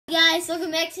Guys,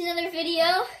 welcome back to another video.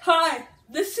 Hi,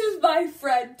 this is my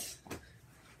friend.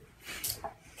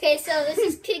 Okay, so this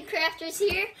is Kid Krafterz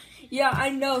here. Yeah,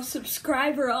 I know.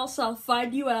 Subscribe or else I'll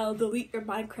find you and I'll delete your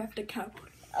Minecraft account.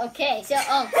 Okay, so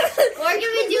we're gonna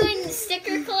be doing the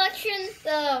sticker collection,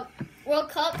 the World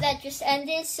Cup that just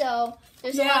ended. So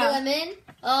there's a lot of them in.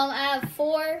 I have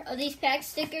 4 of these pack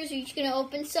stickers. We're each gonna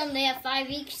open some. They have 5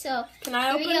 each. So can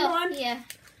I open one? Yeah.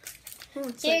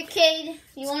 Here, Cade,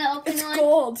 you want to open one? It's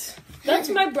gold. That's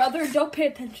my brother. Don't pay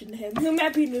attention to him. He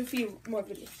might be in a few more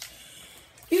videos.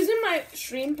 He was in my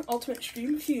stream, Ultimate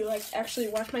Stream, if you actually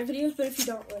watch my videos. But if you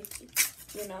don't,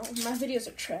 my videos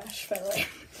are trash, by the way.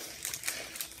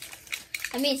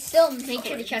 I mean, still make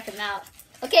sure to check them out.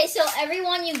 Okay, so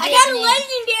everyone you get I got a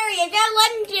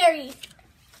legendary.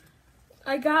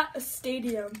 I got a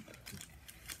stadium.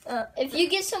 If you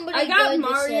get somebody I got good,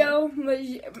 Mario,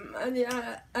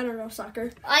 I don't know,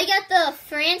 soccer. I got the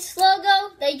France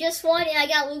logo. They just won, and I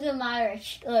got Luka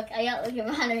Modric. Look, I got Luka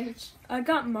Modric. I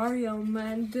got Mario,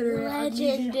 man.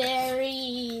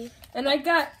 Legendary. And I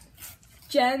got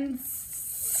You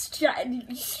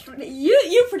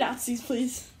pronounce these,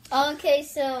 please. Okay,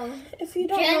 so if you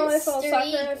don't know, I follow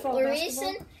soccer, I follow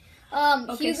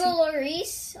basketball. Hugo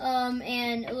Lloris,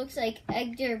 and it looks like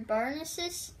Edgar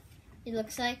Barnesis. It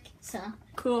looks like so.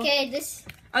 Cool. Okay, this.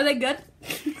 Are they good?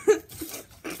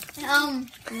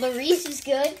 Lloris is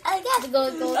good. I got the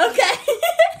gold. Okay.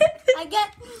 I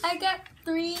got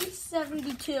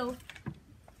 372.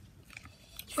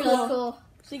 It's really cool.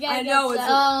 So you gotta I know you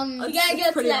gotta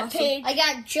get to that page. I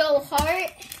got Joe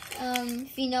Hart.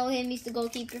 If you know him, he's the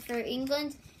goalkeeper for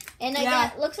England. And I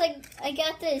got I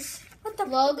got this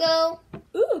logo.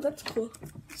 Ooh, that's cool.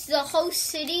 It's the host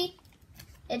city.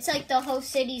 It's like the host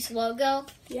city's logo.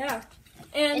 Yeah.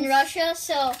 And in Russia.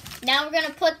 So now we're gonna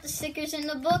put the stickers in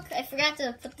the book. I forgot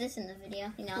to put this in the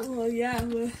video. You know. Oh yeah.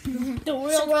 The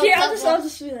World Cup. I'll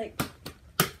just be like.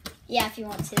 Yeah, if you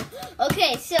want to.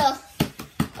 Okay, so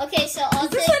I'll take. Is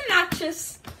this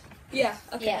obnoxious? Yeah.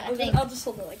 Okay. Yeah, I'll just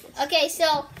hold it like this. Okay,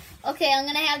 so I'm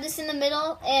gonna have this in the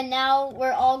middle, and now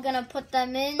we're all gonna put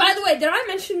them in. By the way, did I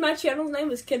mention my channel's name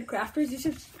is Kid Krafterz? You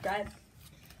should subscribe.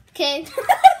 Okay.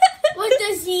 With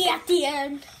the Z at the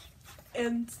end.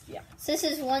 And yeah. So this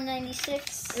is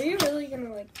 196. Are you really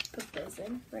gonna put those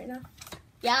in right now?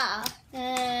 Yeah.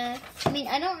 I mean,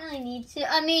 I don't really need to.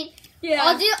 I mean, yeah.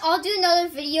 I'll do another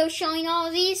video showing all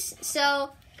of these.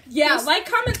 So yeah, like,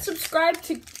 comment, subscribe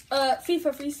to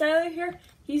FIFA Freestyler here.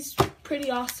 He's pretty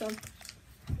awesome.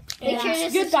 Make sure to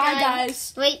Goodbye, subscribe.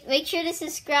 guys. Make sure to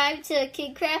subscribe to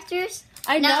Kid Krafterz.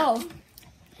 I know.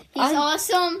 He's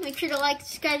awesome. Make sure to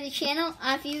subscribe to the channel.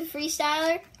 I'm FIFA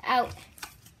Freestyler. Out.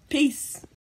 Peace.